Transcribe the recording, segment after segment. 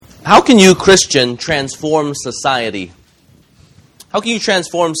How can you, Christian, transform society? How can you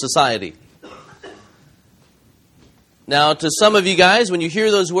transform society? Now, to some of you guys, when you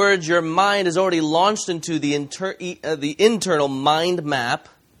hear those words, your mind is already launched into the internal mind map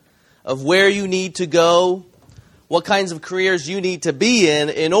of where you need to go, what kinds of careers you need to be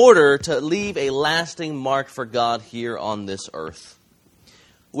in order to leave a lasting mark for God here on this earth.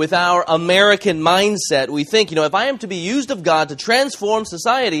 With our American mindset, we think, if I am to be used of God to transform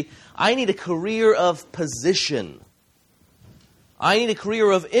society, I need a career of position. I need a career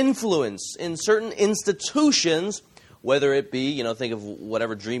of influence in certain institutions, whether it be, think of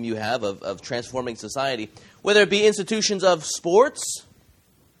whatever dream you have of transforming society, whether it be institutions of sports,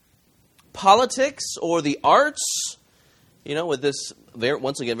 politics, or the arts. With this,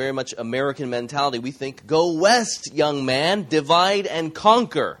 once again, very much American mentality, we think, go west, young man, divide and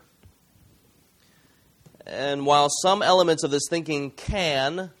conquer. And while some elements of this thinking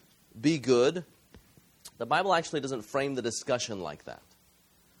can be good, the Bible actually doesn't frame the discussion like that.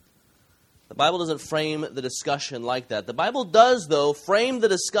 The Bible doesn't frame the discussion like that. The Bible does, though, frame the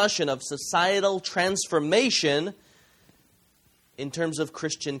discussion of societal transformation in terms of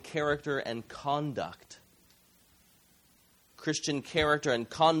Christian character and conduct. Christian character and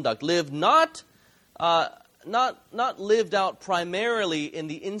conduct lived not lived out primarily in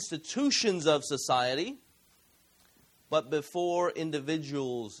the institutions of society, but before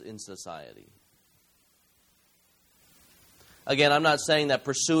individuals in society. Again, I'm not saying that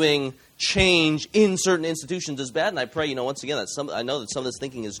pursuing change in certain institutions is bad, and I pray, once again, I know that some of this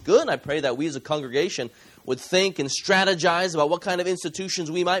thinking is good, and I pray that we as a congregation would think and strategize about what kind of institutions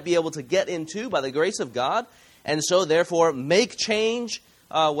we might be able to get into by the grace of God, and so therefore make change,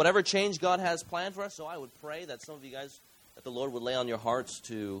 whatever change God has planned for us. So I would pray that some of you guys, that the Lord would lay on your hearts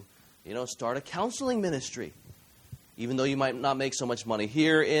to, start a counseling ministry, even though you might not make so much money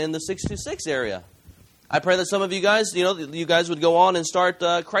here in the 626 area. I pray that some of you guys, you guys would go on and start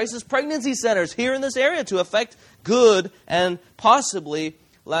crisis pregnancy centers here in this area to effect good and possibly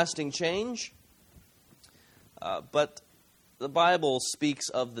lasting change. But the Bible speaks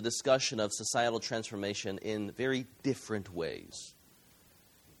of the discussion of societal transformation in very different ways.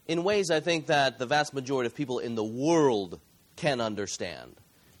 In ways I think that the vast majority of people in the world can understand.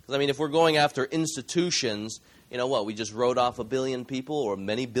 Because, if we're going after institutions, we just wrote off 1 billion people or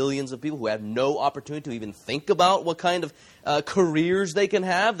many billions of people who have no opportunity to even think about what kind of careers they can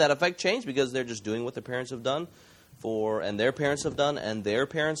have that affect change because they're just doing what their parents have done and their parents have done and their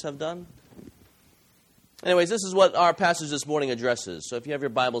parents have done. Anyways, this is what our passage this morning addresses. So if you have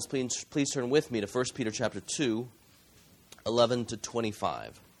your Bibles, please turn with me to 1 Peter chapter 2, 11 to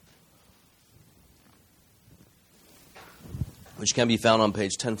 25. Which can be found on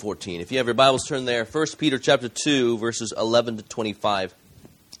page 1014. If you have your Bibles, turn there. 1 Peter chapter 2, verses 11 to 25.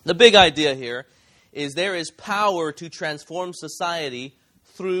 The big idea here is there is power to transform society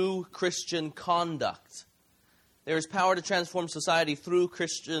through Christian conduct. There is power to transform society through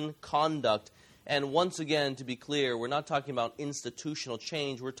Christian conduct. And once again, to be clear, we're not talking about institutional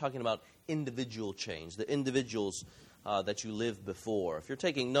change. We're talking about individual change, the individuals that you lived before. If you're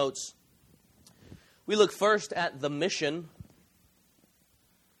taking notes, we look first at the mission.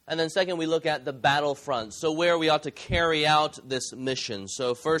 And then second, we look at the battlefront. So where we ought to carry out this mission.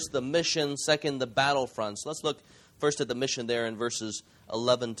 So first the mission, second the battlefront. So let's look first at the mission there in verses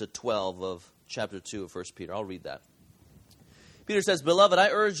 11 to 12 of chapter 2 of 1 Peter. I'll read that. Peter says, "Beloved, I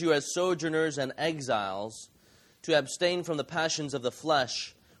urge you as sojourners and exiles to abstain from the passions of the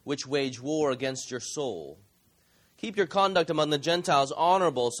flesh which wage war against your soul. Keep your conduct among the Gentiles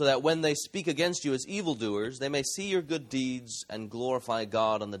honorable, so that when they speak against you as evildoers, they may see your good deeds and glorify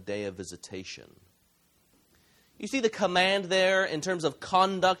God on the day of visitation." You see the command there in terms of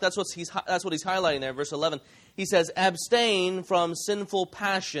conduct. That's what he's highlighting there in verse 11. He says, abstain from sinful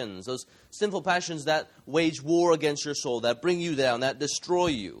passions, those sinful passions that wage war against your soul, that bring you down, that destroy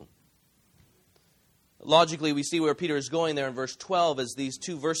you. Logically, we see where Peter is going there in verse 12 as these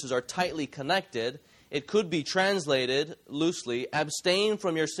two verses are tightly connected. It could be translated loosely, abstain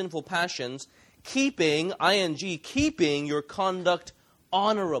from your sinful passions, keeping your conduct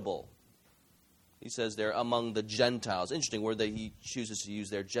honorable. He says there, among the Gentiles. Interesting word that he chooses to use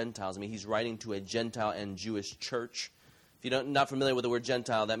there, Gentiles. He's writing to a Gentile and Jewish church. If you're not familiar with the word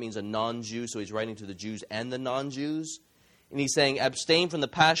Gentile, that means a non-Jew, so he's writing to the Jews and the non-Jews. And he's saying, abstain from the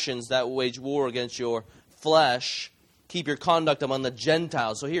passions that wage war against your flesh. Keep your conduct among the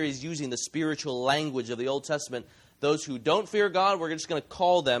Gentiles. So here he's using the spiritual language of the Old Testament. Those who don't fear God, we're just going to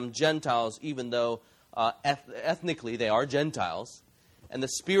call them Gentiles, even though ethnically they are Gentiles. And the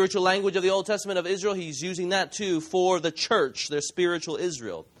spiritual language of the Old Testament of Israel, he's using that too for the church, their spiritual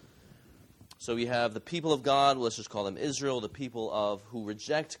Israel. So we have the people of God, let's just call them Israel, the people of who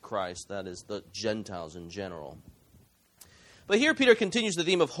reject Christ, that is the Gentiles in general. But here Peter continues the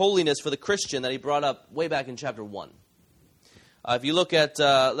theme of holiness for the Christian that he brought up way back in chapter 1. If you look at,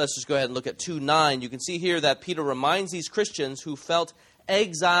 let's just go ahead and look at 2:9, you can see here that Peter reminds these Christians who felt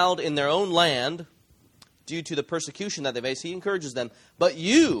exiled in their own land due to the persecution that they face. He encourages them, but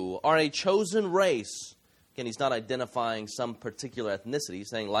you are a chosen race. Again, he's not identifying some particular ethnicity. He's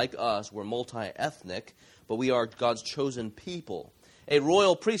saying, like us, we're multi-ethnic, but we are God's chosen people. A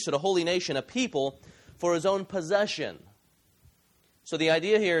royal priesthood, a holy nation, a people for his own possession. So the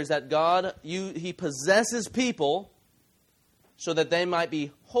idea here is that God, he possesses people so that they might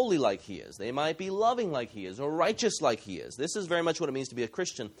be holy like he is. They might be loving like he is, or righteous like he is. This is very much what it means to be a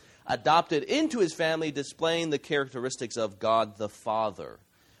Christian, adopted into his family, displaying the characteristics of God the Father,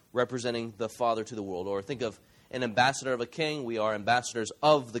 representing the Father to the world. Or think of an ambassador of a king. We are ambassadors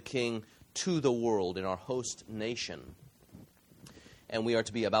of the king to the world in our host nation. And we are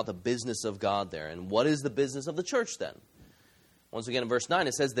to be about the business of God there. And what is the business of the church then? Once again in verse 9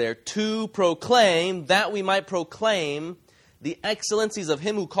 it says there, to proclaim, that we might proclaim the excellencies of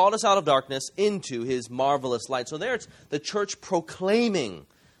him who called us out of darkness into his marvelous light. So there it's the church proclaiming.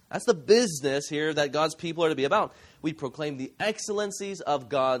 That's the business here that God's people are to be about. We proclaim the excellencies of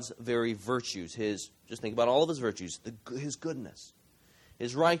God's very virtues. Just think about all of his virtues. His goodness,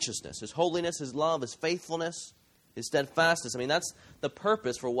 his righteousness, his holiness, his love, his faithfulness, his steadfastness. I mean, that's the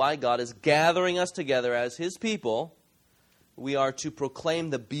purpose for why God is gathering us together as his people. We are to proclaim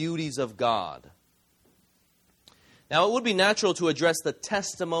the beauties of God. Now, it would be natural to address the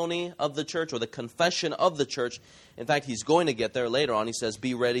testimony of the church or the confession of the church. In fact, he's going to get there later on. He says,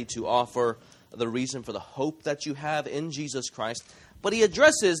 be ready to offer the reason for the hope that you have in Jesus Christ. But he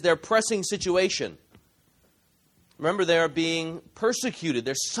addresses their pressing situation. Remember, they're being persecuted.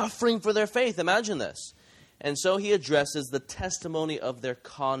 They're suffering for their faith. Imagine this. And so he addresses the testimony of their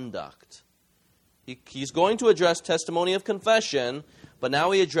conduct. He's going to address testimony of confession, but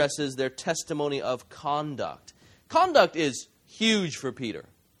now he addresses their testimony of conduct. Conduct is huge for Peter.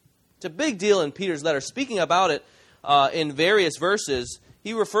 It's a big deal in Peter's letter. Speaking about it in various verses,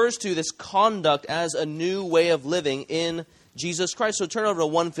 he refers to this conduct as a new way of living in Jesus Christ. So turn over to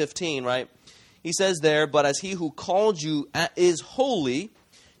 1:15, right? He says there, but as he who called you is holy,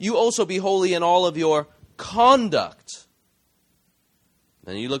 you also be holy in all of your conduct.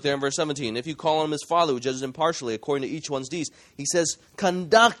 Then you look there in verse 17. If you call him his Father who judges impartially according to each one's deeds, he says,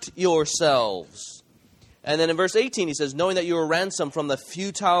 conduct yourselves. And then in verse 18 he says, knowing that you were ransomed from the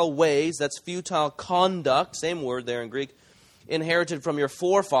futile ways, that's futile conduct, same word there in Greek, inherited from your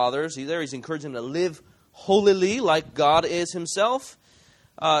forefathers. He's encouraging them to live holily like God is himself.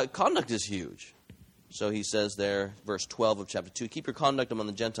 Conduct is huge. So he says there, verse 12 of chapter 2, keep your conduct among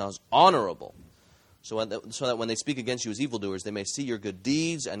the Gentiles honorable, so that when they speak against you as evildoers, they may see your good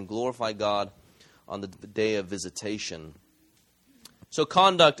deeds and glorify God on the day of visitation. So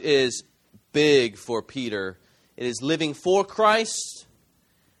conduct is big for Peter. It is living for Christ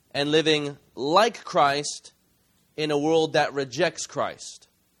and living like Christ in a world that rejects Christ.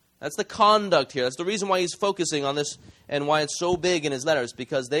 That's the conduct here. That's the reason why he's focusing on this and why it's so big in his letters,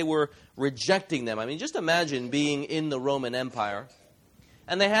 because they were rejecting them. I mean, just imagine being in the Roman Empire,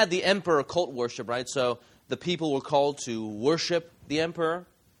 and they had the emperor cult worship, right? So the people were called to worship the emperor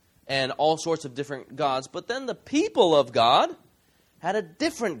and all sorts of different gods. But then the people of God had a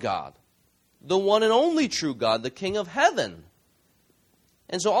different God, the one and only true God, the King of heaven.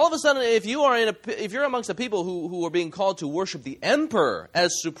 And so all of a sudden, if you're amongst the people who are being called to worship the emperor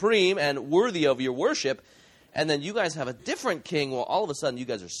as supreme and worthy of your worship, and then you guys have a different king, well, all of a sudden you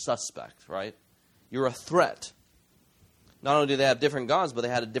guys are suspect, right? You're a threat. Not only do they have different gods, but they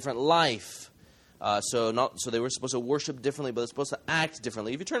had a different life. So they were supposed to worship differently, but they're supposed to act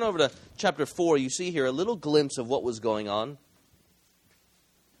differently. If you turn over to chapter 4, you see here a little glimpse of what was going on.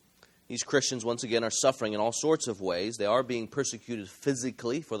 These Christians, once again, are suffering in all sorts of ways. They are being persecuted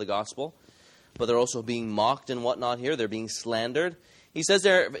physically for the gospel, but they're also being mocked and whatnot here. They're being slandered. He says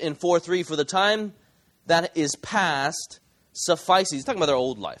there in 4:3, for the time that is past suffices. He's talking about their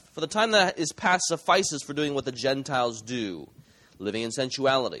old life. For the time that is past suffices for doing what the Gentiles do, living in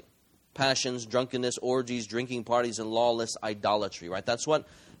sensuality, passions, drunkenness, orgies, drinking parties, and lawless idolatry. Right? That's what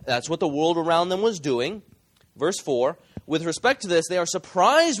the world around them was doing. Verse 4, with respect to this, they are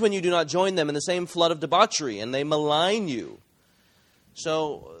surprised when you do not join them in the same flood of debauchery, and they malign you.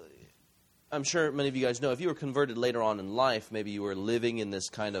 So, I'm sure many of you guys know, if you were converted later on in life, maybe you were living in this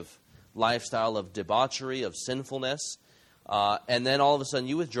kind of lifestyle of debauchery, of sinfulness, and then all of a sudden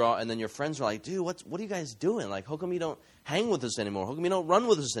you withdraw, and then your friends are like, dude, what are you guys doing? Like, how come you don't hang with us anymore? How come you don't run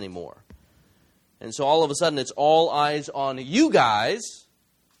with us anymore? And so all of a sudden it's all eyes on you guys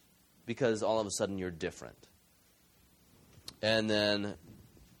because all of a sudden you're different. And then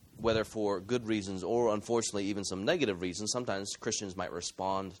whether for good reasons or unfortunately even some negative reasons, sometimes Christians might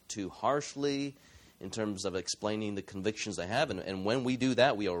respond too harshly in terms of explaining the convictions they have. And when we do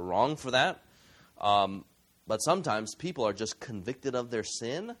that, we are wrong for that. But sometimes people are just convicted of their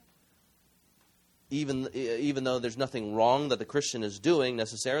sin, even though there's nothing wrong that the Christian is doing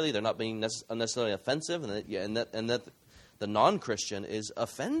necessarily. They're not being necessarily offensive, and that the non-Christian is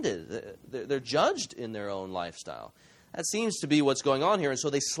offended. They're judged in their own lifestyle. That seems to be what's going on here, and so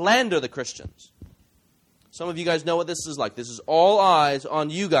they slander the Christians. Some of you guys know what this is like. This is all eyes on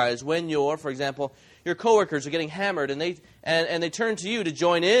you guys when for example, your coworkers are getting hammered, and they turn to you to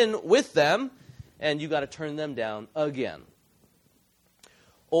join in with them, and you got to turn them down again.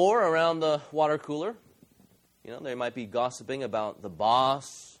 Or around the water cooler, they might be gossiping about the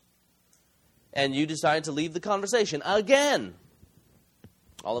boss, and you decide to leave the conversation again.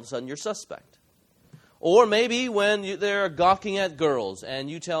 All of a sudden, you're suspect. Or maybe when they're gawking at girls, and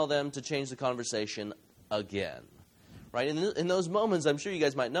you tell them to change the conversation again. Right? In those moments, I'm sure you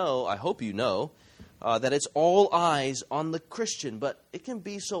guys might know, I hope you know, that it's all eyes on the Christian. But it can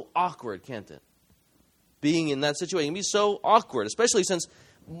be so awkward, can't it? Being in that situation can be so awkward, especially since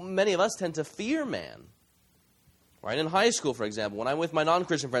many of us tend to fear man. Right? In high school, for example, when I'm with my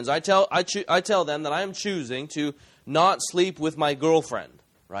non-Christian friends, I tell them that I am choosing to not sleep with my girlfriend.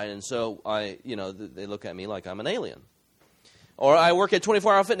 Right? And so they look at me like I'm an alien. Or I work at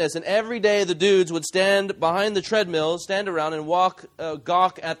 24 Hour Fitness, and every day the dudes would stand behind the treadmill, stand around and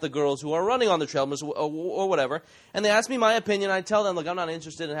gawk at the girls who are running on the treadmills or whatever. And they ask me my opinion. I tell them, look, I'm not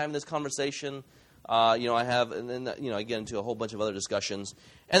interested in having this conversation. I get into a whole bunch of other discussions.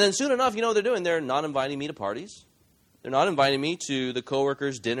 And then soon enough, what they're doing? They're not inviting me to parties. They're not inviting me to the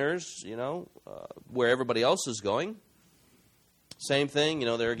coworkers' dinners, where everybody else is going. Same thing,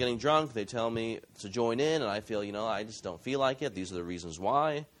 they're getting drunk. They tell me to join in, and I feel, I just don't feel like it. These are the reasons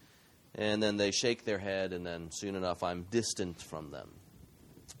why. And then they shake their head, and then soon enough, I'm distant from them.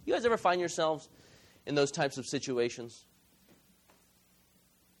 You guys ever find yourselves in those types of situations?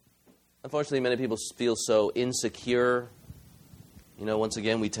 Unfortunately, many people feel so insecure. Once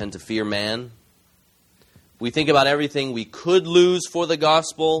again, we tend to fear man. We think about everything we could lose for the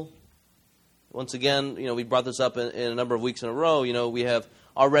gospel. Once again, we brought this up in a number of weeks in a row. We have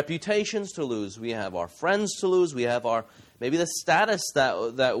our reputations to lose. We have our friends to lose. We have maybe the status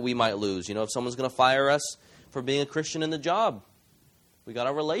that we might lose. If someone's going to fire us for being a Christian in the job. We got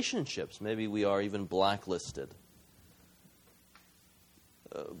our relationships. Maybe we are even blacklisted.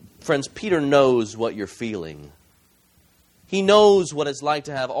 Friends, Peter knows what you're feeling. He knows what it's like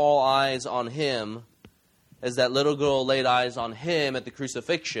to have all eyes on him, as that little girl laid eyes on him at the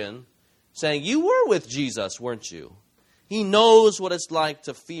crucifixion, saying, you were with Jesus, weren't you? He knows what it's like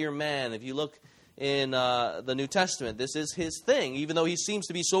to fear man. If you look in the New Testament, this is his thing, even though he seems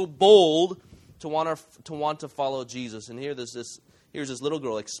to be so bold to want to follow Jesus. And here's this little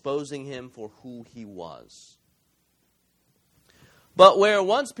girl exposing him for who he was. But where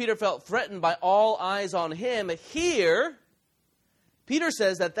once Peter felt threatened by all eyes on him, here, Peter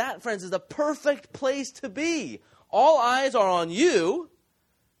says that, friends, is the perfect place to be. All eyes are on you.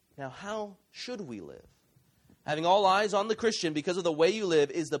 Now, how should we live? Having all eyes on the Christian because of the way you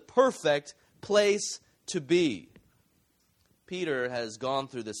live is the perfect place to be. Peter has gone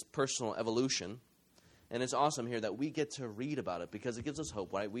through this personal evolution, and it's awesome here that we get to read about it because it gives us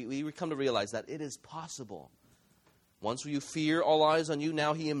hope, right? We come to realize that it is possible. Once you fear all eyes on you,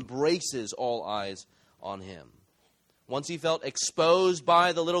 now he embraces all eyes on him. Once he felt exposed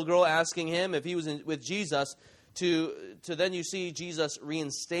by the little girl asking him if he was with Jesus, to then you see Jesus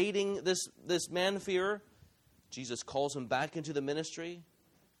reinstating this man-fearer. Jesus calls him back into the ministry.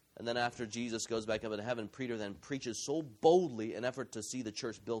 And then after Jesus goes back up into heaven, Peter then preaches so boldly an effort to see the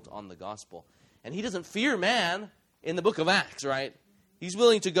church built on the gospel. And he doesn't fear man in the book of Acts, right? He's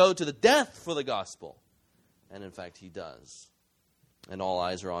willing to go to the death for the gospel. And in fact, he does. And all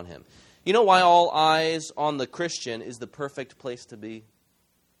eyes are on him. You know why all eyes on the Christian is the perfect place to be?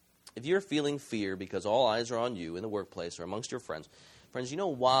 If you're feeling fear because all eyes are on you in the workplace or amongst your friends, you know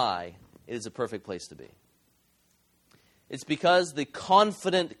why it is a perfect place to be. It's because the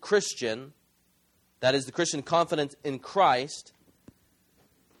confident Christian, that is the Christian confident in Christ,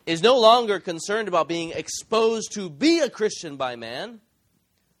 is no longer concerned about being exposed to be a Christian by man,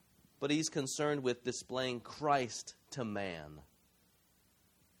 but he's concerned with displaying Christ to man.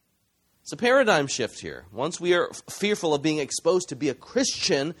 It's a paradigm shift here. Once we are fearful of being exposed to be a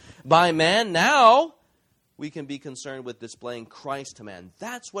Christian by man, now we can be concerned with displaying Christ to man.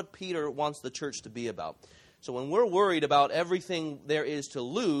 That's what Peter wants the church to be about. So when we're worried about everything there is to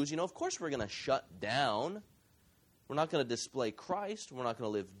lose, of course we're going to shut down. We're not going to display Christ. We're not going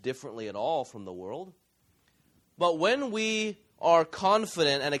to live differently at all from the world. But when we are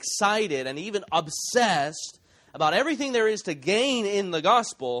confident and excited and even obsessed about everything there is to gain in the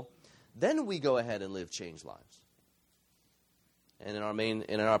gospel, then we go ahead and live changed lives. And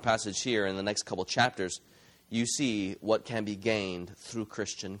in our passage here, in the next couple chapters, you see what can be gained through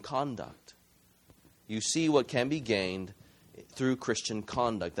Christian conduct. You see what can be gained through Christian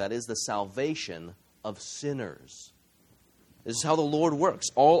conduct. That is the salvation of sinners. This is how the Lord works.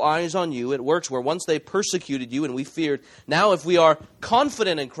 All eyes on you. It works where once they persecuted you and we feared. Now if we are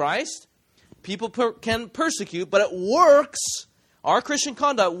confident in Christ, people can persecute, but it works. Our Christian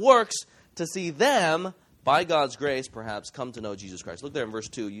conduct works to see them, by God's grace, perhaps, come to know Jesus Christ. Look there in verse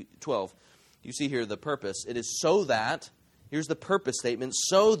 12. You see here the purpose. It is so that, here's the purpose statement,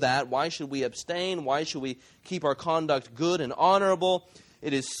 so that, why should we abstain? Why should we keep our conduct good and honorable?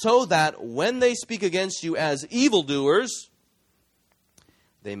 It is so that when they speak against you as evildoers,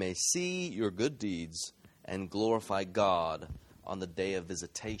 they may see your good deeds and glorify God on the day of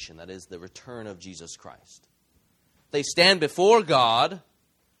visitation, that is, the return of Jesus Christ. They stand before God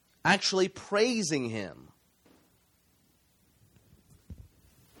actually praising Him.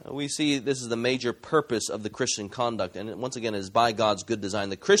 We see this is the major purpose of the Christian conduct, and once again, it is by God's good design.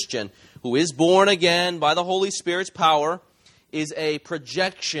 The Christian who is born again by the Holy Spirit's power is a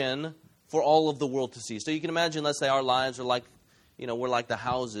projection for all of the world to see. So you can imagine, let's say our lives are like, we're like the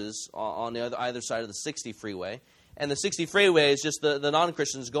houses on the either side of the 60 freeway. And the 60 freeway is just the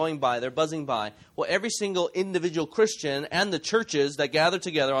non-Christians going by, they're buzzing by. Well, every single individual Christian and the churches that gather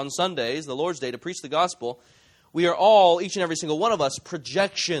together on Sundays, the Lord's Day, to preach the gospel, we are all, each and every single one of us,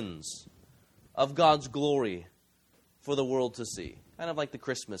 projections of God's glory for the world to see. Kind of like the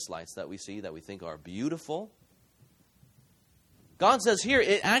Christmas lights that we see that we think are beautiful. God says here,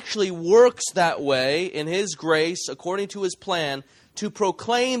 it actually works that way in His grace, according to His plan, to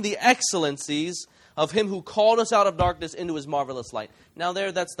proclaim the excellencies of Him who called us out of darkness into His marvelous light. Now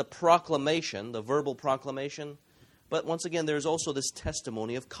that's the proclamation, the verbal proclamation. But once again, there's also this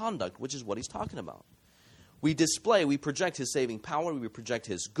testimony of conduct, which is what he's talking about. We project His saving power, we project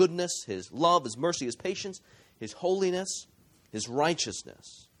His goodness, His love, His mercy, His patience, His holiness, His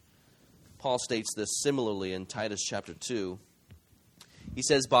righteousness. Paul states this similarly in Titus chapter 2. He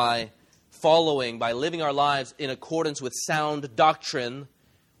says, by living our lives in accordance with sound doctrine,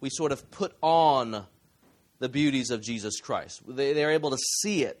 we sort of put on the beauties of Jesus Christ. They're able to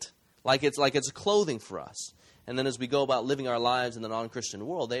see it like it's clothing for us. And then as we go about living our lives in the non-Christian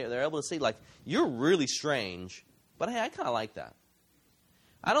world, they're able to see, like, you're really strange, but hey, I kind of like that.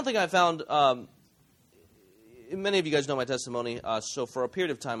 I don't think I found, many of you guys know my testimony, so for a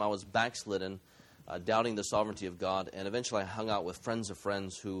period of time I was backslidden, doubting the sovereignty of God, and eventually I hung out with friends of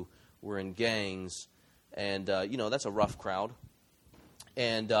friends who were in gangs, and, that's a rough crowd.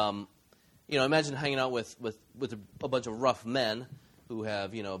 And, imagine hanging out with a bunch of rough men who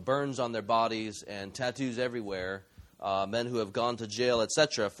have, burns on their bodies and tattoos everywhere, men who have gone to jail,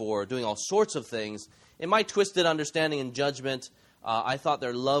 etc., for doing all sorts of things. In my twisted understanding and judgment, I thought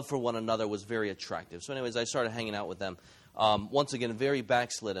their love for one another was very attractive. So anyways, I started hanging out with them. Once again, very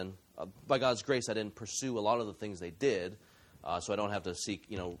backslidden. By God's grace, I didn't pursue a lot of the things they did, so I don't have to seek,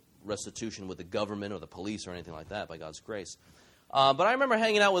 restitution with the government or the police or anything like that, by God's grace. But I remember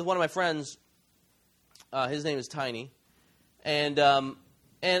hanging out with one of my friends. His name is Tiny. And all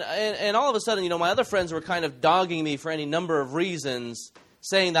of a sudden, my other friends were kind of dogging me for any number of reasons,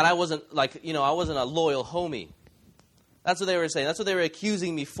 saying that I wasn't I wasn't a loyal homie. That's what they were saying. That's what they were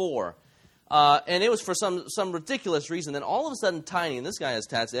accusing me for. And it was for some ridiculous reason. Then all of a sudden, Tiny, and this guy has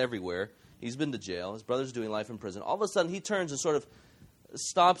tats everywhere. He's been to jail. His brother's doing life in prison. All of a sudden, he turns and sort of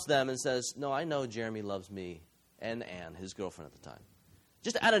stops them and says, "No, I know Jeremy loves me and Ann, his girlfriend at the time."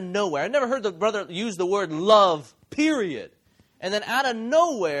 Just out of nowhere. I never heard the brother use the word love, period. And then out of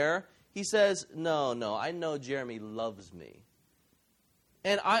nowhere, he says, no, I know Jeremy loves me.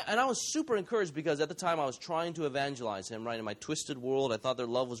 And I was super encouraged because at the time I was trying to evangelize him, right? In my twisted world, I thought their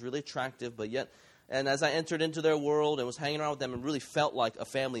love was really attractive, but yet, and as I entered into their world and was hanging around with them and really felt like a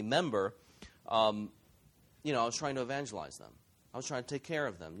family member, I was trying to evangelize them. I was trying to take care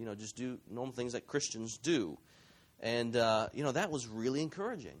of them, just do normal things that Christians do. And, that was really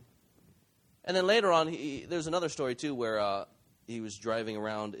encouraging. And then later on, there's another story, too, where he was driving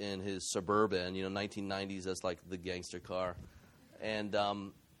around in his Suburban, 1990s, that's like the gangster car. And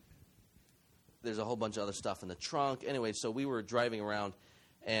there's a whole bunch of other stuff in the trunk. Anyway, so we were driving around,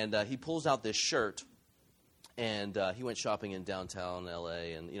 and he pulls out this shirt, And he went shopping in downtown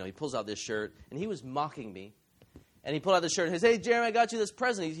L.A., and he pulls out this shirt, and he was mocking me. And he pulled out this shirt and he says, "Hey, Jeremy, I got you this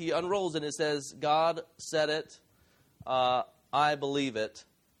present." He unrolls it, and it says, "God said it, I believe it,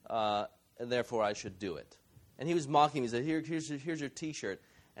 and therefore I should do it." And he was mocking me. He said, here's your T-shirt.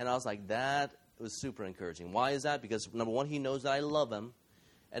 And I was like, that was super encouraging. Why is that? Because, number one, he knows that I love him.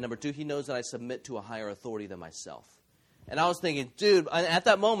 And number two, he knows that I submit to a higher authority than myself. And I was thinking, dude, at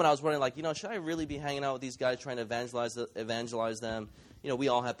that moment I was wondering, like, should I really be hanging out with these guys trying to evangelize them? We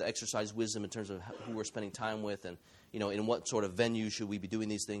all have to exercise wisdom in terms of who we're spending time with and, in what sort of venue should we be doing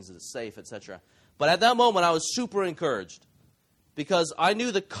these things, is it safe, etc. But at that moment I was super encouraged because I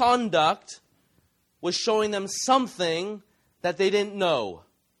knew the conduct was showing them something that they didn't know.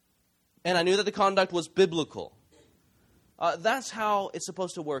 And I knew that the conduct was biblical. That's how it's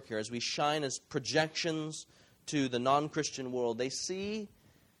supposed to work here. As we shine as projections to the non-Christian world, they see.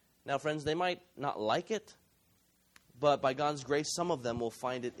 Now, friends, they might not like it, but by God's grace, some of them will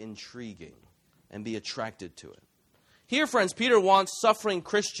find it intriguing and be attracted to it. Here, friends, Peter wants suffering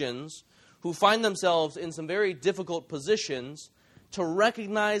Christians who find themselves in some very difficult positions to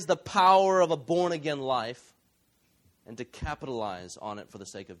recognize the power of a born-again life and to capitalize on it for the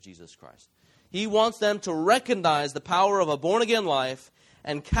sake of Jesus Christ. He wants them to recognize the power of a born-again life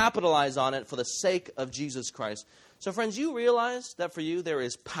and capitalize on it for the sake of Jesus Christ. So, friends, you realize that for you there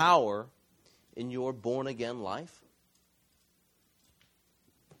is power in your born-again life?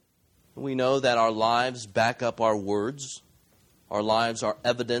 We know that our lives back up our words. Our lives are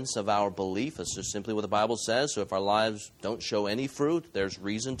evidence of our belief. That's just simply what the Bible says. So if our lives don't show any fruit, there's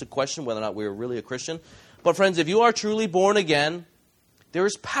reason to question whether or not we're really a Christian. But friends, if you are truly born again, there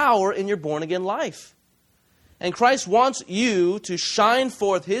is power in your born again life. And Christ wants you to shine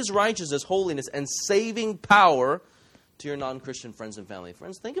forth His righteousness, holiness, and saving power to your non-Christian friends and family.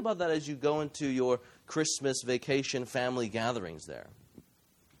 Friends, think about that as you go into your Christmas vacation family gatherings there.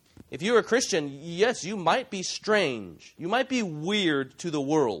 If you're a Christian, yes, you might be strange. You might be weird to the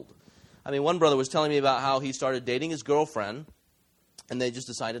world. I mean, one brother was telling me about how he started dating his girlfriend, and they just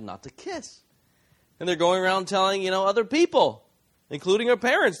decided not to kiss. And they're going around telling, other people, including her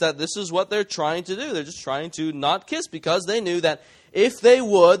parents, that this is what they're trying to do. They're just trying to not kiss because they knew that if they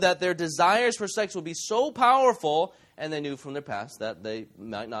would, that their desires for sex would be so powerful, and they knew from their past that they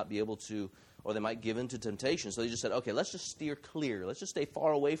might not be able to, or they might give in to temptation. So they just said, okay, let's just steer clear. Let's just stay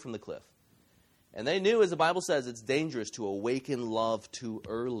far away from the cliff. And they knew, as the Bible says, it's dangerous to awaken love too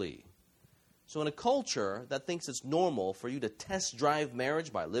early. So in a culture that thinks it's normal for you to test drive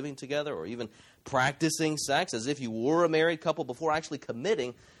marriage by living together or even practicing sex as if you were a married couple before actually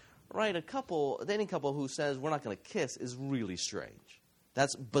committing, right, a dating couple who says we're not going to kiss is really strange.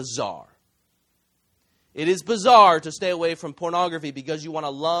 That's bizarre. It is bizarre to stay away from pornography because you want to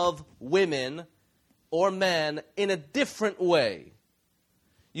love women or men in a different way.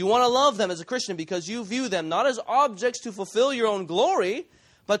 You want to love them as a Christian because you view them not as objects to fulfill your own glory,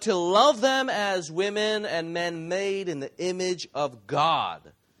 but to love them as women and men made in the image of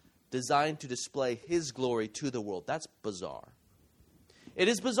God, designed to display His glory to the world. That's bizarre. It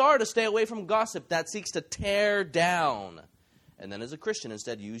is bizarre to stay away from gossip that seeks to tear down. And then as a Christian,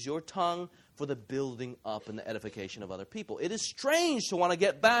 instead, use your tongue for the building up and the edification of other people. It is strange to want to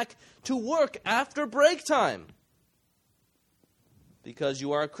get back to work after break time because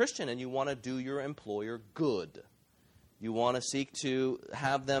you are a Christian and you want to do your employer good. You want to seek to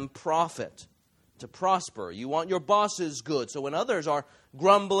have them profit, to prosper. You want your bosses good. So when others are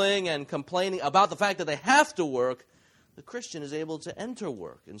grumbling and complaining about the fact that they have to work, the Christian is able to enter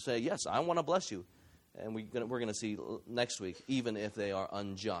work and say, yes, I want to bless you. And we're going to see next week, even if they are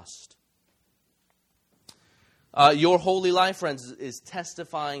unjust. Your holy life, friends, is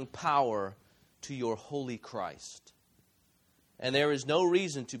testifying power to your holy Christ. And there is no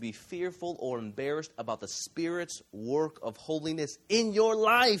reason to be fearful or embarrassed about the Spirit's work of holiness in your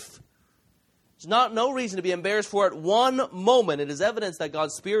life. There's no reason to be embarrassed for it one moment. It is evidence that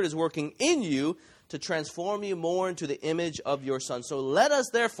God's Spirit is working in you to transform you more into the image of your Son. So let us,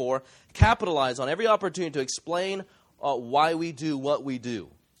 therefore, capitalize on every opportunity to explain why we do what we do.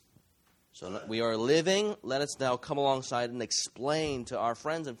 So we are living. Let us now come alongside and explain to our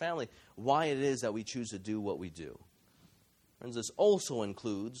friends and family why it is that we choose to do what we do. Friends, this also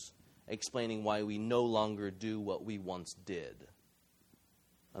includes explaining why we no longer do what we once did.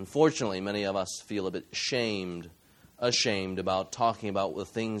 Unfortunately, many of us feel a bit ashamed about talking about the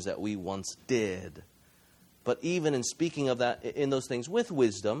things that we once did. But even in speaking of that, in those things with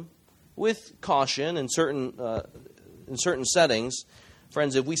wisdom, with caution in certain settings,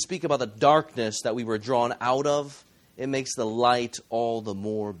 friends, if we speak about the darkness that we were drawn out of, it makes the light all the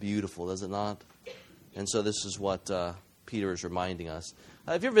more beautiful, does it not? And so this is what Peter is reminding us.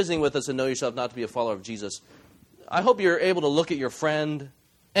 If you're visiting with us and know yourself not to be a follower of Jesus, I hope you're able to look at your friend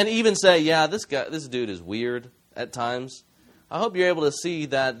and even say, yeah, this dude is weird at times. I hope you're able to see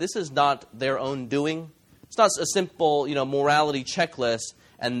that this is not their own doing. It's not a simple, morality checklist,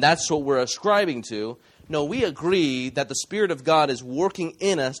 and that's what we're ascribing to. No, we agree that the Spirit of God is working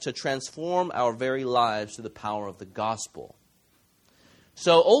in us to transform our very lives through the power of the gospel.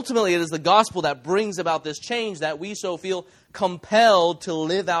 So ultimately, it is the gospel that brings about this change that we so feel compelled to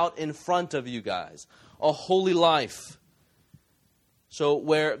live out in front of you guys. A holy life. So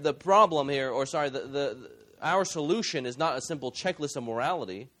where the problem here, our solution is not a simple checklist of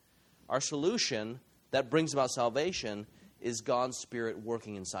morality. Our solution that brings about salvation is God's Spirit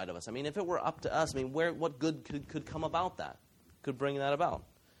working inside of us. I mean, if it were up to us, what good could come about that? Could bring that about?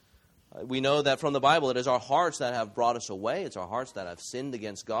 We know that from the Bible, it is our hearts that have brought us away. It's our hearts that have sinned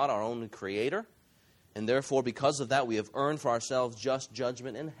against God, our own Creator. And therefore, because of that, we have earned for ourselves just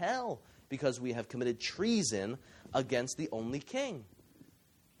judgment in hell, because we have committed treason against the only King.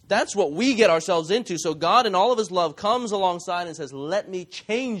 That's what we get ourselves into. So God, in all of His love, comes alongside and says, let me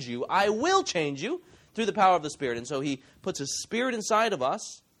change you. I will change you through the power of the Spirit. And so He puts His Spirit inside of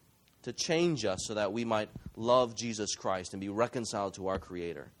us to change us so that we might love Jesus Christ and be reconciled to our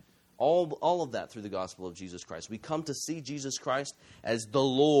Creator. All of that through the gospel of Jesus Christ. We come to see Jesus Christ as the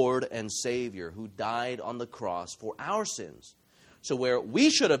Lord and Savior who died on the cross for our sins. So where we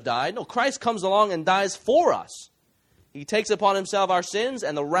should have died, Christ comes along and dies for us. He takes upon Himself our sins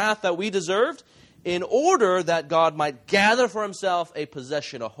and the wrath that we deserved in order that God might gather for Himself a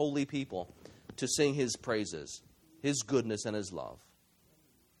possession, a holy people, to sing His praises, His goodness and His love.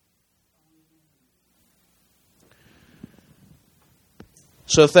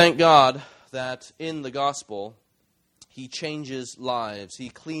 So thank God that in the gospel, He changes lives. He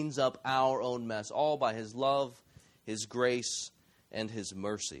cleans up our own mess, all by His love, His grace, and His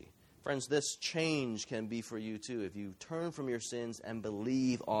mercy. Friends, this change can be for you too if you turn from your sins and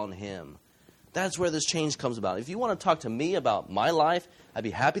believe on Him. That's where this change comes about. If you want to talk to me about my life, I'd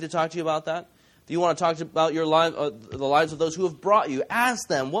be happy to talk to you about that. If you want to talk about your life, the lives of those who have brought you, ask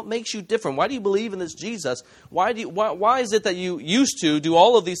them, what makes you different? Why do you believe in this Jesus? Why is it that you used to do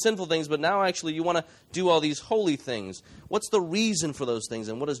all of these sinful things, but now actually you want to do all these holy things? What's the reason for those things,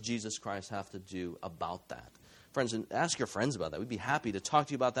 and what does Jesus Christ have to do about that? Friends, and ask your friends about that. We'd be happy to talk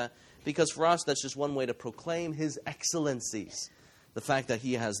to you about that, because for us, that's just one way to proclaim His excellencies, the fact that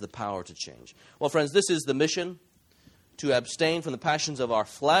He has the power to change. Well, friends, this is the mission, to abstain from the passions of our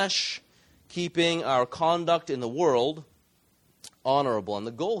flesh, keeping our conduct in the world honorable. And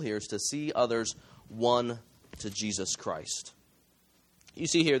the goal here is to see others won to Jesus Christ. You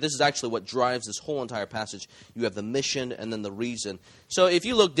see here, this is actually what drives this whole entire passage. You have the mission and then the reason. So if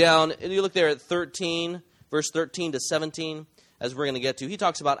you look down, and you look there at 13, verse 13 to 17, as we're going to get to, he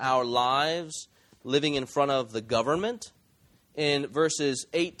talks about our lives living in front of the government. In verses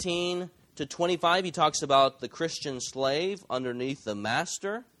 18 to 25, he talks about the Christian slave underneath the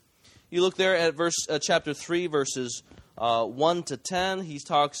master. You look there at chapter 3, verses 1 to 10. He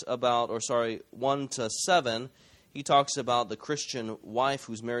talks about, 1 to 7. He talks about the Christian wife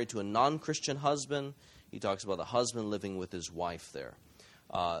who's married to a non-Christian husband. He talks about the husband living with his wife there.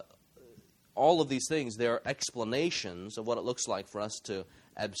 All of these things, they are explanations of what it looks like for us to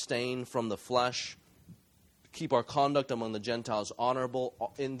abstain from the flesh, keep our conduct among the Gentiles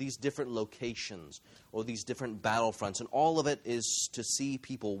honorable in these different locations or these different battlefronts. And all of it is to see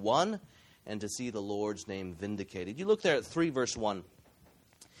people won and to see the Lord's name vindicated. You look there at 3 verse 1.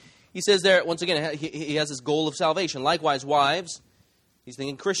 He says there, once again, he has this goal of salvation. Likewise, wives, he's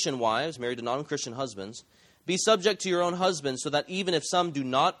thinking Christian wives, married to non-Christian husbands, be subject to your own husbands, so that even if some do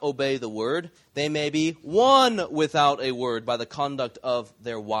not obey the word, they may be won without a word by the conduct of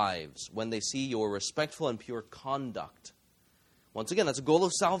their wives, when they see your respectful and pure conduct. Once again, that's a goal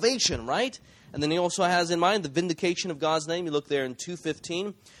of salvation, right? And then he also has in mind the vindication of God's name. You look there in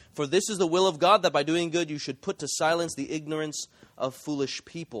 2:15. For this is the will of God, that by doing good you should put to silence the ignorance of foolish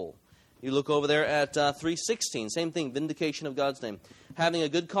people. You look over there at 3:16. Same thing, vindication of God's name. Having a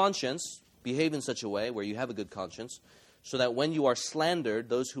good conscience, behave in such a way where you have a good conscience, so that when you are slandered,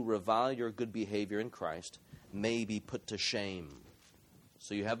 those who revile your good behavior in Christ may be put to shame.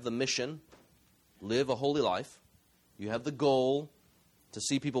 So you have the mission, live a holy life. You have the goal to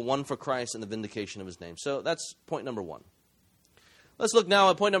see people won for Christ and the vindication of His name. So that's point number 1. Let's look now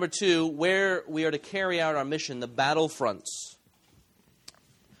at point number 2, where we are to carry out our mission, the battlefronts.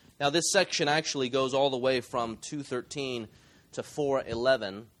 Now this section actually goes all the way from 2:13 to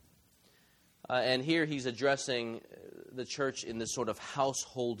 4:11. And here he's addressing the church in this sort of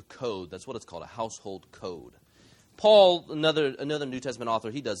household code. That's what it's called, a household code. Paul, another New Testament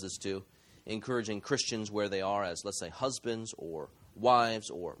author, he does this too, encouraging Christians where they are as, let's say, husbands or wives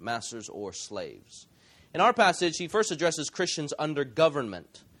or masters or slaves. In our passage, he first addresses Christians under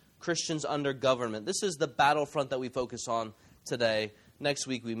government. Christians under government. This is the battlefront that we focus on today. Next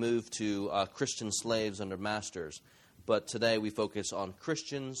week we move to Christian slaves under masters. But today we focus on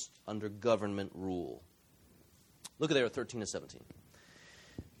Christians under government rule. Look at there at 13 to 17.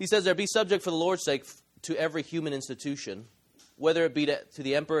 He says, there be subject for the Lord's sake to every human institution, whether it be to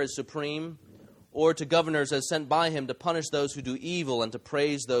the emperor as supreme, or to governors as sent by him to punish those who do evil and to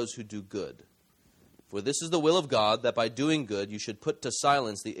praise those who do good. For this is the will of God, that by doing good you should put to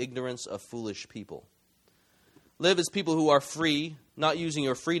silence the ignorance of foolish people. Live as people who are free, not using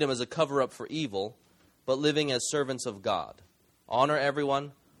your freedom as a cover-up for evil, but living as servants of God. Honor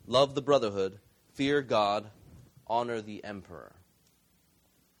everyone, love the brotherhood, fear God, honor the emperor.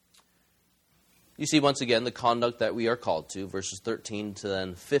 You see once again the conduct that we are called to, verses 13 to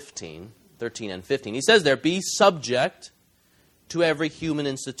then 15. 13 and 15. He says there, be subject to every human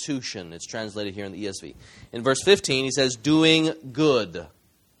institution. It's translated here in the ESV. In verse 15, he says, doing good.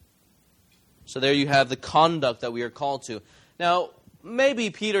 So there you have the conduct that we are called to. Now,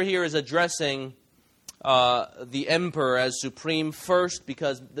 maybe Peter here is addressing the emperor as supreme first,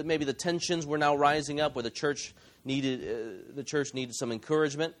 because maybe the tensions were now rising up where the church needed some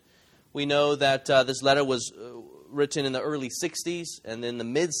encouragement. We know that this letter was written in the early 60s, and in the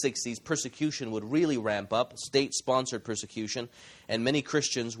mid-60s, persecution would really ramp up, state-sponsored persecution, and many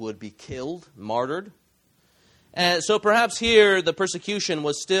Christians would be killed, martyred. And so perhaps here the persecution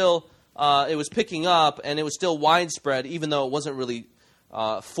was still, it was picking up, and it was still widespread, even though it wasn't really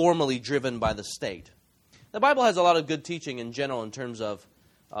formally driven by the state. The Bible has a lot of good teaching in general in terms of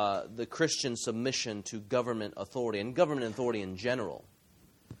the Christian submission to government authority, and government authority in general.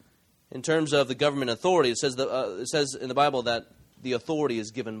 In terms of the government authority, it says in the Bible that the authority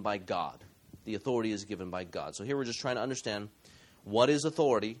is given by God. The authority is given by God. So here we're just trying to understand what is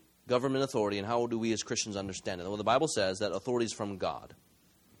authority, government authority, and how do we as Christians understand it. Well, the Bible says that authority is from God.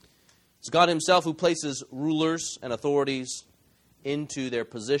 It's God himself who places rulers and authorities into their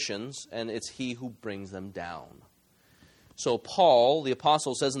positions, and it's he who brings them down. So Paul, the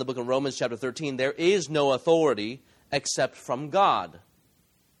apostle, says in the book of Romans chapter 13, there is no authority except from God.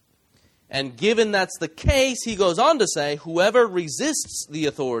 And given that's the case, he goes on to say, whoever resists the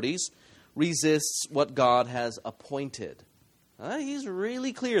authorities resists what God has appointed. He's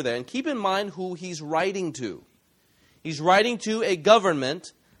really clear there. And keep in mind who he's writing to. He's writing to a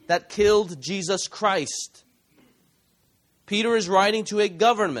government that killed Jesus Christ. Peter is writing to a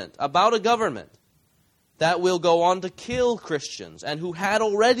government, about a government, that will go on to kill Christians and who had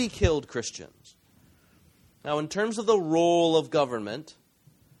already killed Christians. Now, in terms of the role of government,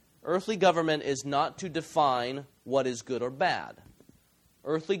 earthly government is not to define what is good or bad.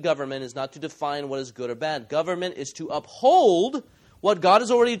 Earthly government is not to define what is good or bad. Government is to uphold what God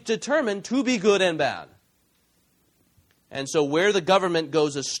has already determined to be good and bad. And so where the government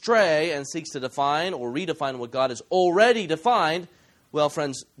goes astray and seeks to define or redefine what God has already defined, well,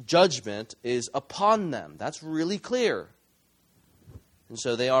 friends, judgment is upon them. That's really clear. And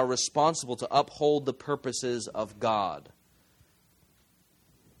so they are responsible to uphold the purposes of God.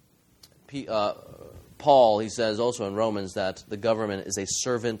 Paul, he says also in Romans that the government is a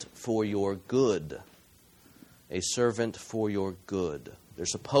servant for your good. A servant for your good. They're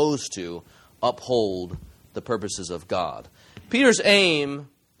supposed to uphold the purposes of God. Peter's aim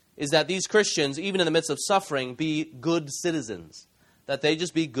is that these Christians, even in the midst of suffering, be good citizens. That they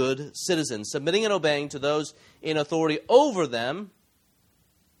just be good citizens, submitting and obeying to those in authority over them,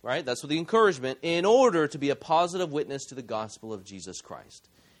 right? That's what the encouragement, in order to be a positive witness to the gospel of Jesus Christ.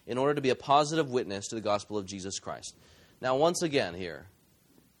 In order to be a positive witness to the gospel of Jesus Christ. Now, once again here,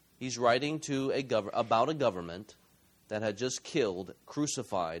 he's writing to about a government that had just killed,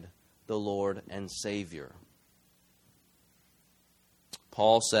 crucified the Lord and Savior.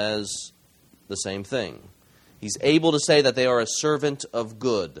 Paul says the same thing. He's able to say that they are a servant of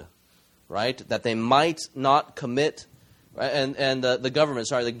good, right? That they might not commit, and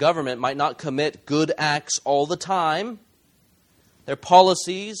the government might not commit good acts all the time. Their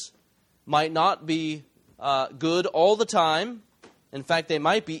policies might not be good all the time. In fact, they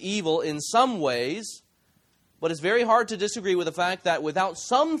might be evil in some ways. But it's very hard to disagree with the fact that without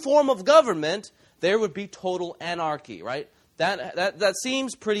some form of government, there would be total anarchy, right? That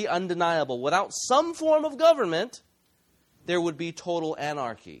seems pretty undeniable. Without some form of government, there would be total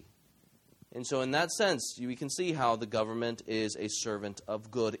anarchy. And so in that sense, we can see how the government is a servant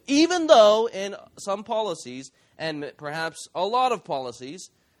of good, even though in some policies, and perhaps a lot of policies,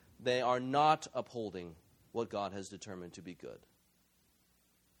 they are not upholding what God has determined to be good.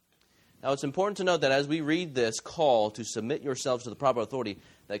 Now, it's important to note that as we read this call to submit yourselves to the proper authority,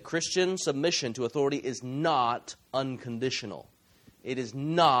 that Christian submission to authority is not unconditional. It is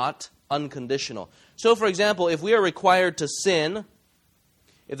not unconditional. So, for example, if we are required to sin,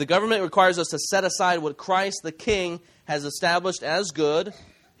 if the government requires us to set aside what Christ the King has established as good,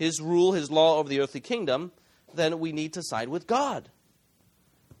 his rule, his law over the earthly kingdom, then we need to side with God.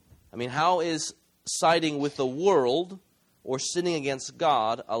 I mean, how is siding with the world or sinning against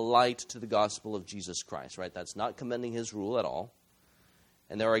God a light to the gospel of Jesus Christ, right? That's not commending his rule at all.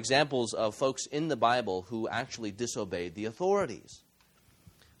 And there are examples of folks in the Bible who actually disobeyed the authorities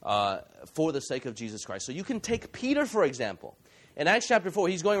for the sake of Jesus Christ. So you can take Peter, for example. In Acts chapter 4,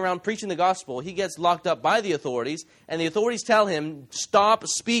 he's going around preaching the gospel. He gets locked up by the authorities, and the authorities tell him, stop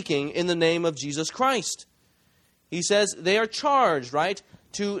speaking in the name of Jesus Christ. He says they are charged, right,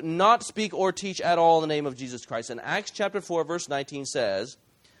 to not speak or teach at all in the name of Jesus Christ. And Acts chapter 4, verse 19 says,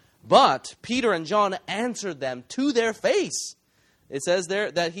 but Peter and John answered them to their face. It says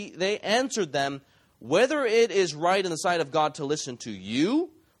there that they answered them, whether it is right in the sight of God to listen to you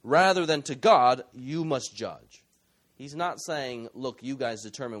rather than to God, you must judge. He's not saying, look, you guys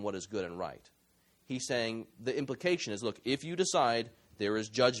determine what is good and right. He's saying the implication is, look, if you decide, there is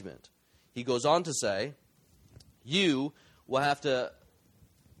judgment. He goes on to say, you will have to...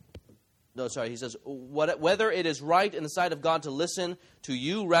 he says, whether it is right in the sight of God to listen to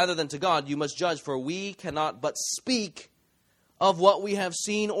you rather than to God, you must judge, for we cannot but speak of what we have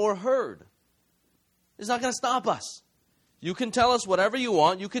seen or heard. It's not going to stop us. You can tell us whatever you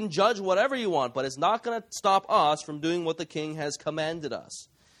want, you can judge whatever you want, but it's not going to stop us from doing what the king has commanded us.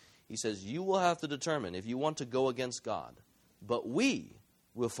 He says, you will have to determine if you want to go against God, but we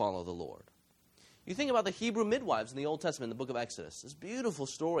will follow the Lord. You think about the Hebrew midwives in the Old Testament, in the book of Exodus. This beautiful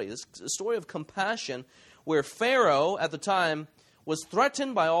story, this story of compassion where Pharaoh at the time was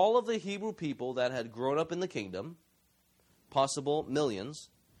threatened by all of the Hebrew people that had grown up in the kingdom, possible millions.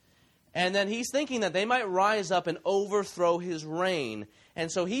 And then he's thinking that they might rise up and overthrow his reign. And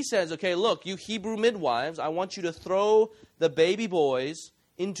so he says, okay, look, you Hebrew midwives, I want you to throw the baby boys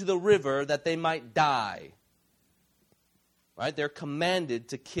into the river that they might die. Right? They're commanded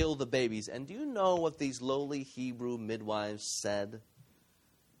to kill the babies. And do you know what these lowly Hebrew midwives said?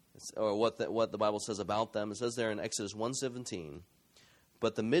 Or what the Bible says about them? It says there in Exodus 1:17,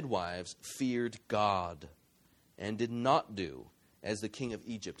 but the midwives feared God and did not do as the king of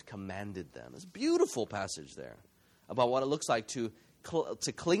Egypt commanded them. It's a beautiful passage there about what it looks like to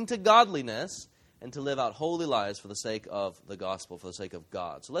cling to godliness and to live out holy lives for the sake of the gospel, for the sake of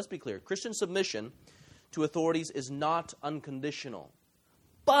God. So let's be clear. Christian submission to authorities is not unconditional.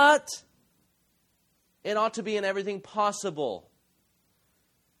 But it ought to be in everything possible.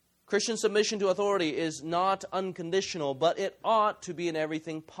 Christian submission to authority is not unconditional, but it ought to be in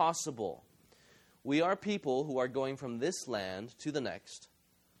everything possible. We are people who are going from this land to the next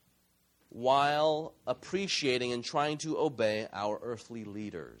while appreciating and trying to obey our earthly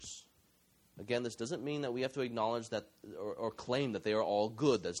leaders. Again, this doesn't mean that we have to acknowledge that or claim that they are all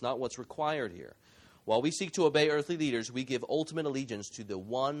good. That's not what's required here. While we seek to obey earthly leaders, we give ultimate allegiance to the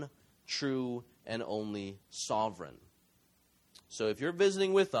one true and only sovereign. So if you're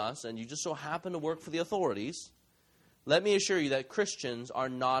visiting with us and you just so happen to work for the authorities, let me assure you that Christians are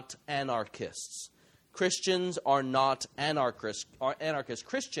not anarchists. Christians are not anarchists.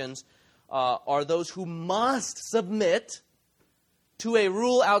 Christians are those who must submit to a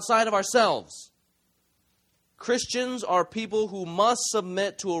rule outside of ourselves. Christians are people who must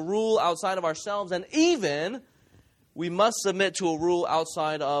submit to a rule outside of ourselves, and even we must submit to a rule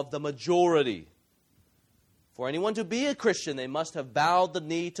outside of the majority. For anyone to be a Christian, they must have bowed the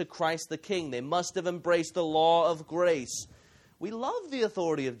knee to Christ the King. They must have embraced the law of grace. We love the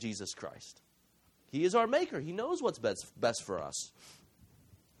authority of Jesus Christ. He is our maker. He knows what's best for us.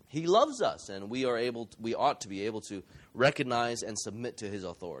 He loves us, and we ought to be able to recognize and submit to his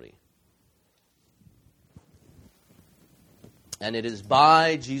authority. And it is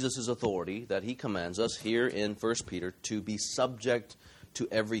by Jesus' authority that he commands us here in 1 Peter to be subject to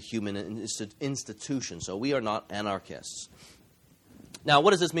every human institution. So we are not anarchists. Now, what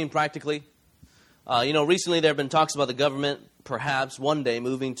does this mean practically? Recently there have been talks about the government perhaps one day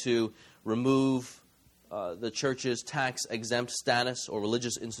moving to remove the church's tax-exempt status, or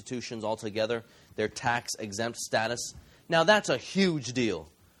religious institutions altogether, their tax-exempt status. Now, that's a huge deal.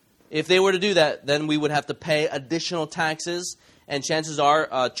 If they were to do that, then we would have to pay additional taxes, and chances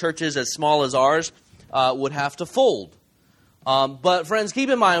are churches as small as ours would have to fold. But friends, keep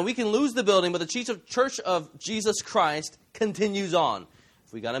in mind, we can lose the building, but the Church of Jesus Christ continues on.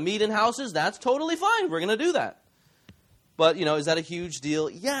 If we got to meet in houses, that's totally fine. We're going to do that. But, is that a huge deal?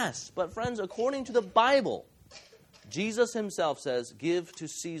 Yes. But friends, according to the Bible, Jesus himself says, give to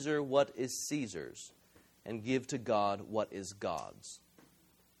Caesar what is Caesar's, and give to God what is God's.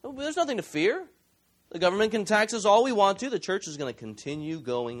 There's nothing to fear. The government can tax us all we want to. The church is going to continue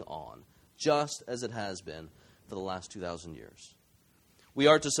going on, just as it has been for the last 2,000 years. We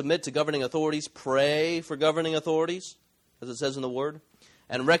are to submit to governing authorities, pray for governing authorities, as it says in the Word,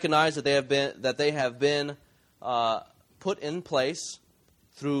 and recognize that they have been put in place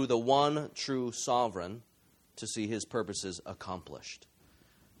through the one true sovereign to see his purposes accomplished.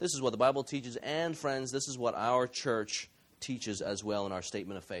 This is what the Bible teaches, and friends, this is what our church teaches as well in our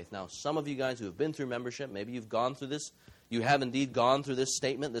statement of faith. Now, some of you guys who have been through membership, maybe you've gone through this, you have indeed gone through this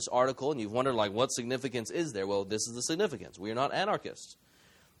statement, this article, and you've wondered, what significance is there? Well, this is the significance. We are not anarchists.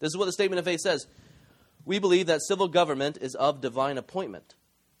 This is what the statement of faith says. We believe that civil government is of divine appointment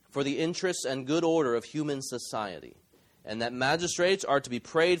for the interests and good order of human society, and that magistrates are to be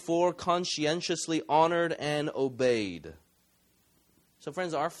prayed for, conscientiously honored, and obeyed. So,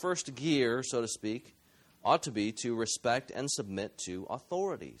 friends, our first gear, so to speak, ought to be to respect and submit to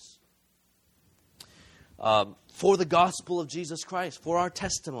authorities. For the gospel of Jesus Christ, for our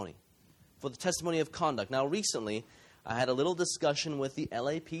testimony, for the testimony of conduct. Now, recently, I had a little discussion with the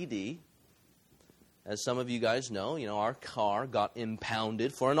LAPD. As some of you guys know, our car got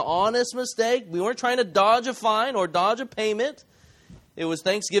impounded for an honest mistake. We weren't trying to dodge a fine or dodge a payment. It was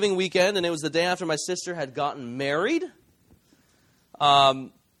Thanksgiving weekend, and it was the day after my sister had gotten married.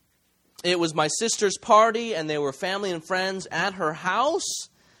 It was my sister's party, and they were family and friends at her house.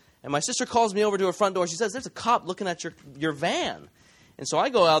 And my sister calls me over to her front door. She says, there's a cop looking at your van. And so I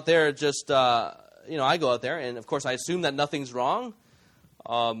go out there I go out there, and of course I assume that nothing's wrong.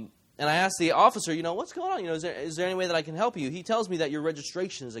 And I ask the officer, what's going on? Is there any way that I can help you? He tells me that your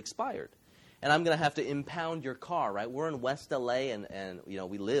registration is expired, and I'm going to have to impound your car, right? We're in West LA, and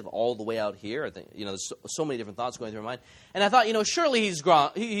we live all the way out here. I think, there's so many different thoughts going through my mind. And I thought, surely he's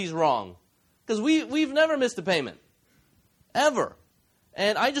wrong, because we've never missed a payment, ever.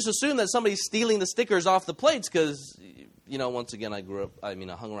 And I just assumed that somebody's stealing the stickers off the plates because, once again, I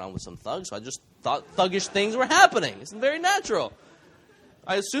hung around with some thugs, so I just thought thuggish things were happening. It's very natural.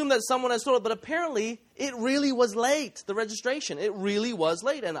 I assumed that someone had stolen it, but apparently it really was late, the registration. It really was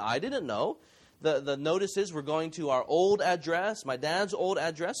late, and I didn't know. The notices were going to our old address, my dad's old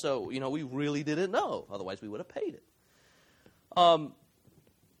address, so, we really didn't know. Otherwise, we would have paid it.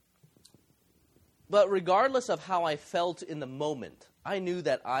 But regardless of how I felt in the moment, I knew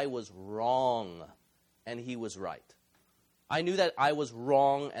that I was wrong and he was right. I knew that I was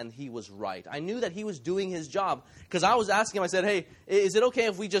wrong and he was right. I knew that he was doing his job because I was asking him, I said, hey, is it okay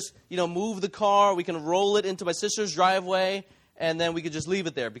if we just, move the car, we can roll it into my sister's driveway, and then we could just leave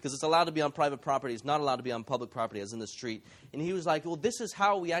it there because it's allowed to be on private property. It's not allowed to be on public property as in the street. And he was like, well, this is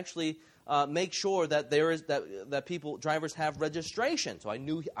how we actually make sure that drivers have registration. So I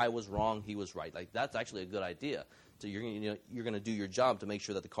knew I was wrong, he was right. That's actually a good idea. So you're going to do your job to make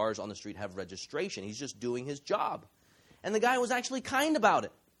sure that the cars on the street have registration. He's just doing his job. And the guy was actually kind about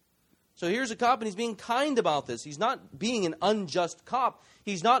it. So here's a cop, and he's being kind about this. He's not being an unjust cop.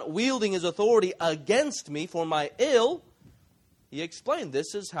 He's not wielding his authority against me for my ill. He explained,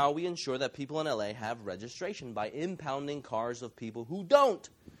 this is how we ensure that people in LA have registration, by impounding cars of people who don't.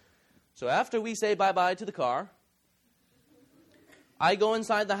 So after we say bye-bye to the car, I go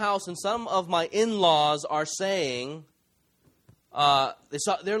inside the house, and some of my in-laws are saying,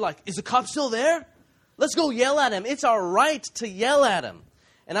 they're like, is the cop still there? Let's go yell at him. It's our right to yell at him.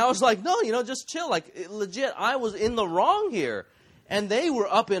 And I was like, no, just chill. Legit, I was in the wrong here. And they were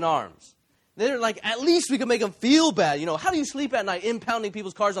up in arms. They're like, at least we can make them feel bad. How do you sleep at night impounding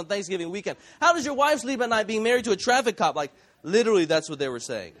people's cars on Thanksgiving weekend? How does your wife sleep at night being married to a traffic cop? Literally, that's what they were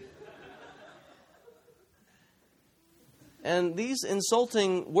saying. And these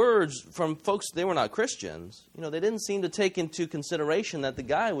insulting words from folks, they were not Christians. They didn't seem to take into consideration that the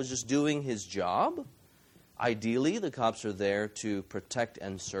guy was just doing his job. Ideally, the cops are there to protect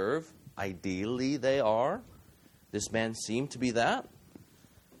and serve. Ideally, they are. This man seemed to be that.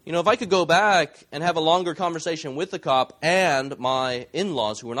 If I could go back and have a longer conversation with the cop and my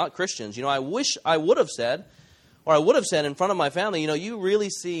in-laws who were not Christians, I wish I would have said, or I would have said in front of my family, you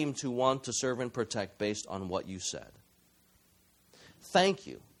really seem to want to serve and protect based on what you said. Thank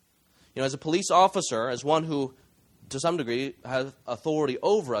you. As a police officer, as one who to some degree, have authority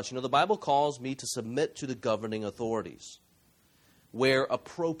over us. You know, the Bible calls me to submit to the governing authorities where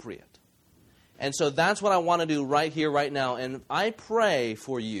appropriate. And so that's what I want to do right here, right now. And I pray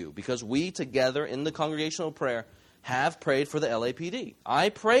for you, because we together in the congregational prayer have prayed for the LAPD. I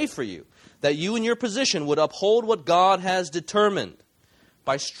pray for you that you in your position would uphold what God has determined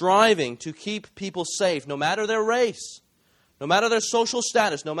by striving to keep people safe, no matter their race, no matter their social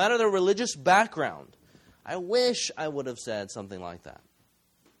status, no matter their religious background. I wish I would have said something like that.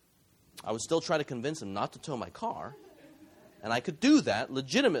 I would still try to convince them not to tow my car, and I could do that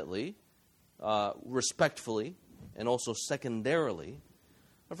legitimately, respectfully, and also secondarily.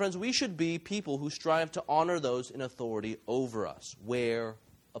 My friends, we should be people who strive to honor those in authority over us, where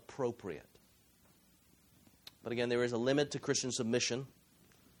appropriate. But again, there is a limit to Christian submission.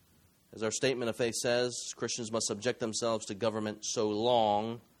 As our statement of faith says, Christians must subject themselves to government so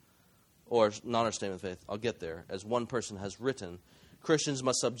long, or not our statement of faith, I'll get there. As one person has written, Christians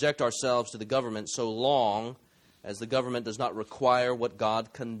must subject ourselves to the government so long as the government does not require what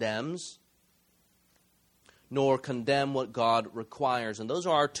God condemns, nor condemn what God requires. And those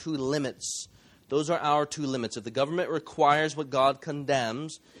are our two limits. Those are our two limits. If the government requires what God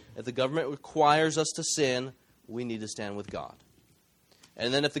condemns, if the government requires us to sin, we need to stand with God.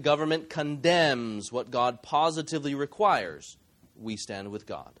 And then if the government condemns what God positively requires, we stand with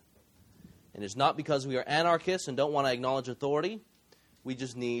God. And it's not because we are anarchists and don't want to acknowledge authority. We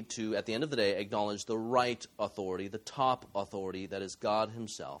just need to, at the end of the day, acknowledge the right authority, the top authority, that is God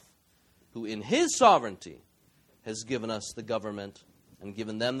Himself, who in His sovereignty has given us the government and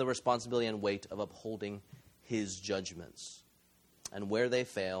given them the responsibility and weight of upholding His judgments. And where they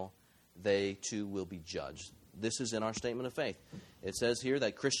fail, they too will be judged. This is in our statement of faith. It says here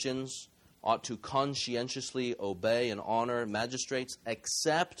that Christians ought to conscientiously obey and honor magistrates,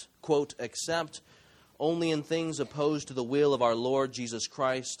 except, quote, except only in things opposed to the will of our Lord Jesus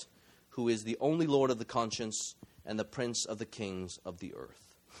Christ, who is the only Lord of the conscience and the Prince of the kings of the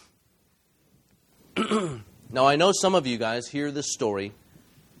earth. Now, I know some of you guys hear this story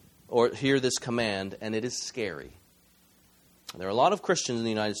or hear this command, and it is scary. There are a lot of Christians in the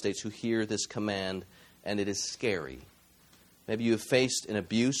United States who hear this command, and it is scary. Maybe you have faced an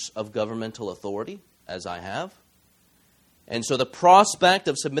abuse of governmental authority, as I have. And so the prospect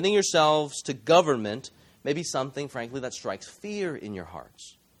of submitting yourselves to government may be something, frankly, that strikes fear in your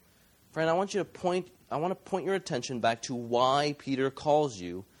hearts. Friend, I want to point your attention back to why Peter calls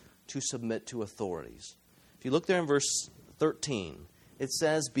you to submit to authorities. If you look there in verse 13, it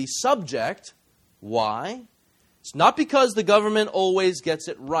says, be subject. Why? It's not because the government always gets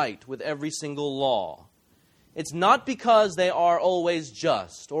it right with every single law. It's not because they are always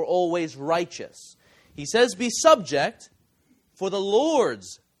just or always righteous. He says, be subject for the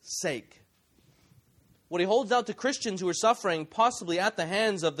Lord's sake. What he holds out to Christians who are suffering possibly at the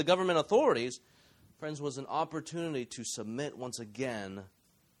hands of the government authorities, friends, was an opportunity to submit once again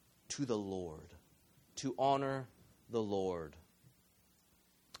to the Lord, to honor the Lord.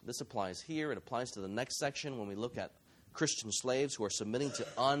 This applies here. It applies to the next section when we look at Christian slaves who are submitting to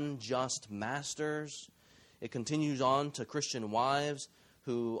unjust masters. It continues on to Christian wives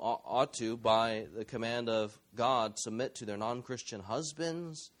who ought to, by the command of God, submit to their non-Christian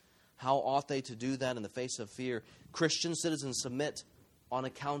husbands. How ought they to do that in the face of fear? Christian citizens submit on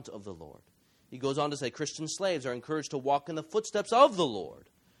account of the Lord. He goes on to say Christian slaves are encouraged to walk in the footsteps of the Lord,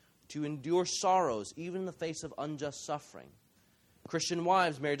 to endure sorrows even in the face of unjust suffering. Christian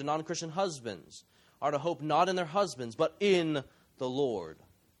wives married to non-Christian husbands are to hope not in their husbands, but in the Lord.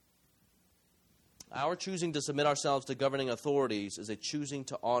 Our choosing to submit ourselves to governing authorities is a choosing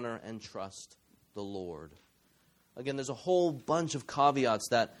to honor and trust the Lord. Again, there's a whole bunch of caveats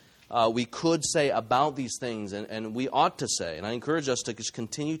that we could say about these things, and we ought to say. And I encourage us to just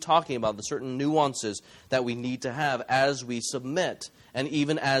continue talking about the certain nuances that we need to have as we submit, and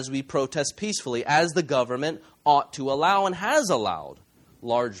even as we protest peacefully, as the government ought to allow and has allowed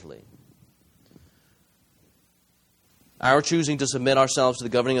largely. Our choosing to submit ourselves to the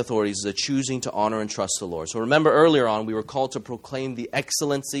governing authorities is a choosing to honor and trust the Lord. So remember earlier on, we were called to proclaim the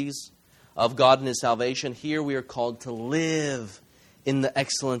excellencies of God and His salvation. Here we are called to live in the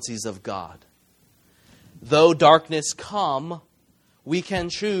excellencies of God. Though darkness come, we can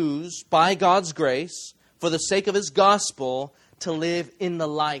choose, by God's grace, for the sake of His gospel, to live in the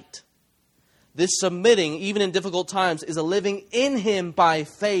light. This submitting, even in difficult times, is a living in Him by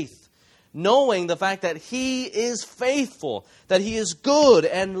faith, knowing the fact that He is faithful, that He is good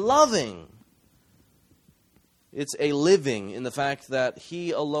and loving. It's a living in the fact that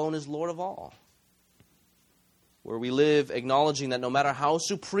He alone is Lord of all. Where we live acknowledging that no matter how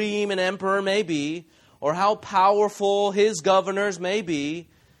supreme an emperor may be, or how powerful his governors may be,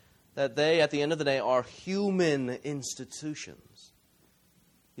 that they, at the end of the day, are human institutions.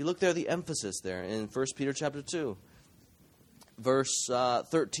 You look there, the emphasis there in 1 Peter chapter 2. Verse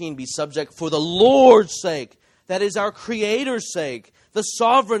 13, be subject for the Lord's sake, that is our Creator's sake, the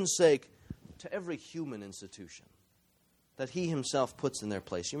sovereign's sake, to every human institution that he himself puts in their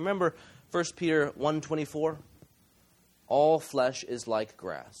place. You remember 1 Peter 1:24? All flesh is like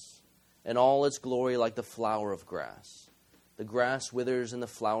grass, and all its glory like the flower of grass. The grass withers and the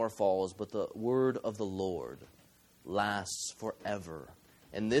flower falls, but the word of the Lord lasts forever.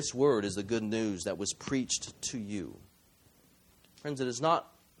 And this word is the good news that was preached to you. Friends, it is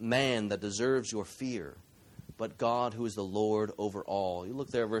not man that deserves your fear, but God who is the Lord over all. You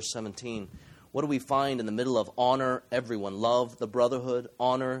look there at verse 17. What do we find in the middle of honor everyone? Love the brotherhood,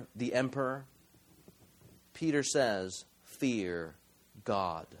 honor the emperor. Peter says, fear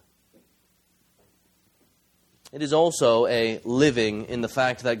God. It is also a living in the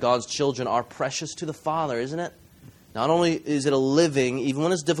fact that God's children are precious to the Father, isn't it? Not only is it a living, even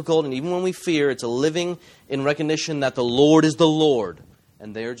when it's difficult and even when we fear, it's a living in recognition that the Lord is the Lord,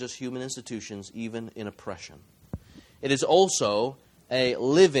 and they are just human institutions, even in oppression. It is also a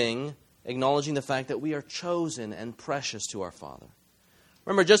living acknowledging the fact that we are chosen and precious to our Father.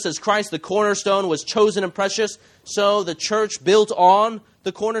 Remember, just as Christ, the cornerstone, was chosen and precious, so the church built on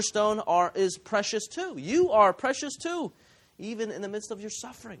the cornerstone is precious too. You are precious too, even in the midst of your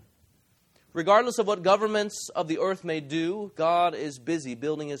suffering. Regardless of what governments of the earth may do, God is busy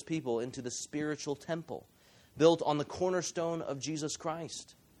building His people into the spiritual temple, built on the cornerstone of Jesus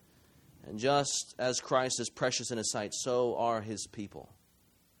Christ. And just as Christ is precious in His sight, so are His people.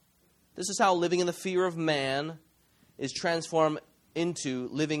 This is how living in the fear of man is transformed into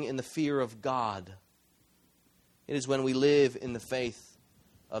living in the fear of God. It is when we live in the faith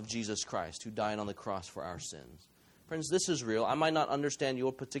of Jesus Christ, who died on the cross for our sins. Friends, this is real. I might not understand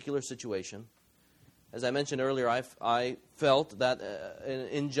your particular situation. As I mentioned earlier, I felt that an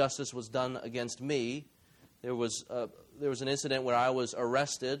injustice was done against me. There was an incident where I was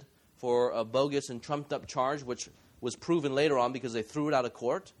arrested for a bogus and trumped-up charge, which was proven later on because they threw it out of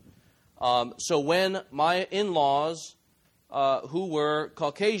court. So when my in-laws, who were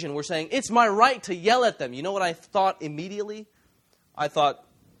Caucasian, were saying, it's my right to yell at them, you know what I thought immediately? I thought,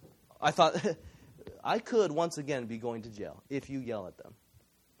 I could once again be going to jail if you yell at them.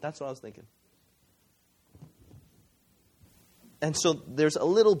 That's what I was thinking. And so there's a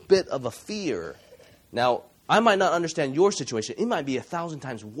little bit of a fear. Now, I might not understand your situation. It might be 1,000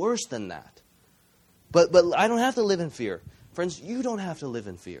 times worse than that. But I don't have to live in fear. Friends, you don't have to live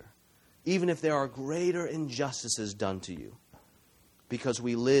in fear, even if there are greater injustices done to you, because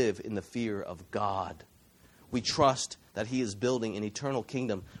we live in the fear of God. We trust that He is building an eternal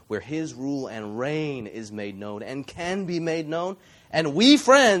kingdom where His rule and reign is made known and can be made known. And we,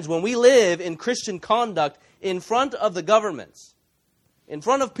 friends, when we live in Christian conduct in front of the governments, in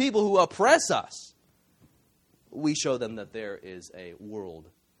front of people who oppress us, we show them that there is a world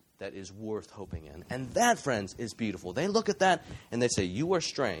that is worth hoping in. And that, friends, is beautiful. They look at that and they say, you are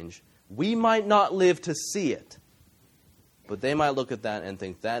strange. We might not live to see it, but they might look at that and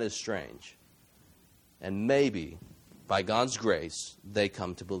think that is strange. And maybe, by God's grace, they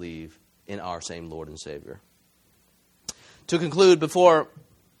come to believe in our same Lord and Savior. To conclude, before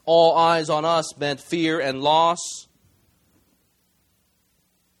all eyes on us meant fear and loss,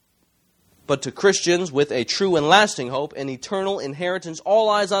 but to Christians with a true and lasting hope, an eternal inheritance, all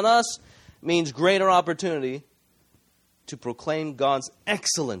eyes on us means greater opportunity to proclaim God's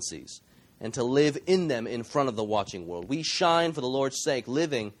excellencies and to live in them in front of the watching world. We shine for the Lord's sake,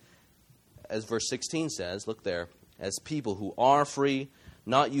 living, as verse 16 says, look there, as people who are free,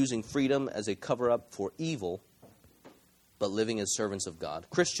 not using freedom as a cover-up for evil, but living as servants of God.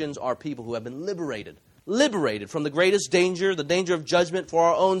 Christians are people who have been liberated from the greatest danger, the danger of judgment for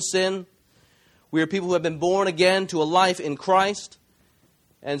our own sin. We are people who have been born again to a life in Christ.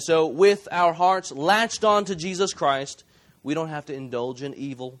 And so with our hearts latched on to Jesus Christ, we don't have to indulge in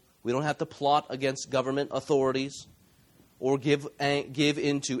evil. We don't have to plot against government authorities or give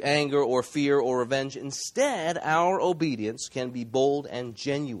into anger or fear or revenge. Instead, our obedience can be bold and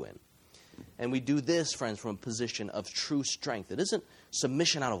genuine. And we do this, friends, from a position of true strength. It isn't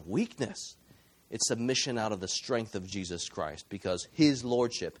submission out of weakness. It's submission out of the strength of Jesus Christ, because His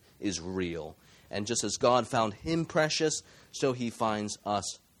lordship is real. And just as God found Him precious, so He finds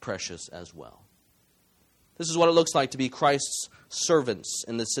us precious as well. This is what it looks like to be Christ's servants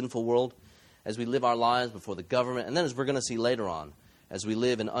in this sinful world, as we live our lives before the government, and then as we're going to see later on, as we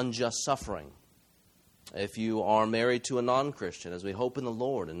live in unjust suffering. If you are married to a non-Christian, as we hope in the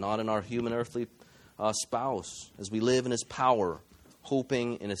Lord and not in our human earthly spouse, as we live in His power,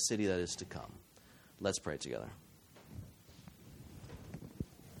 hoping in a city that is to come. Let's pray together.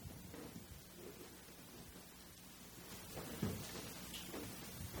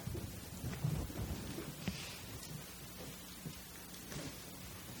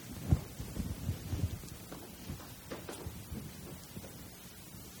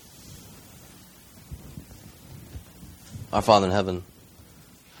 Our Father in heaven,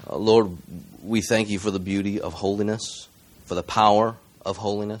 Lord, we thank You for the beauty of holiness, for the power of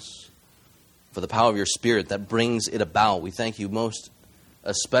holiness, for the power of Your Spirit that brings it about. We thank You most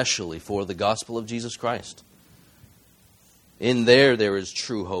especially for the gospel of Jesus Christ. In there is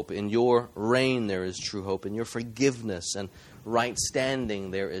true hope. In Your reign there is true hope. In Your forgiveness and right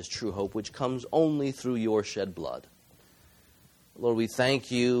standing there is true hope, which comes only through Your shed blood. Lord, we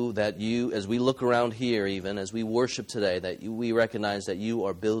thank You that You, as we look around here even, as we worship today, that we recognize that You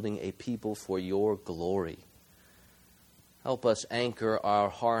are building a people for Your glory. Help us anchor our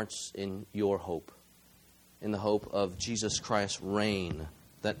hearts in Your hope, in the hope of Jesus Christ's reign,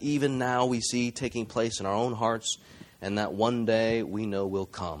 that even now we see taking place in our own hearts, and that one day we know will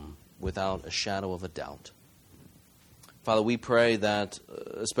come without a shadow of a doubt. Father, we pray that,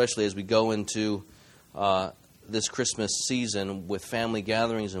 especially as we go into this Christmas season with family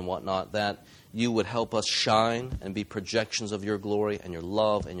gatherings and whatnot, that You would help us shine and be projections of Your glory and Your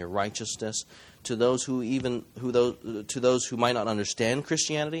love and Your righteousness to those who might not understand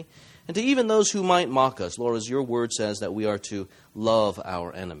Christianity, and to even those who might mock us. Lord, as Your word says that we are to love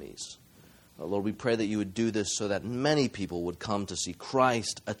our enemies. Lord, we pray that You would do this so that many people would come to see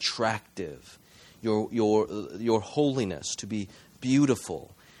Christ attractive, Your holiness to be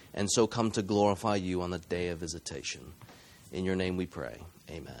beautiful, and so come to glorify You on the day of visitation. In Your name we pray.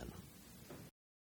 Amen.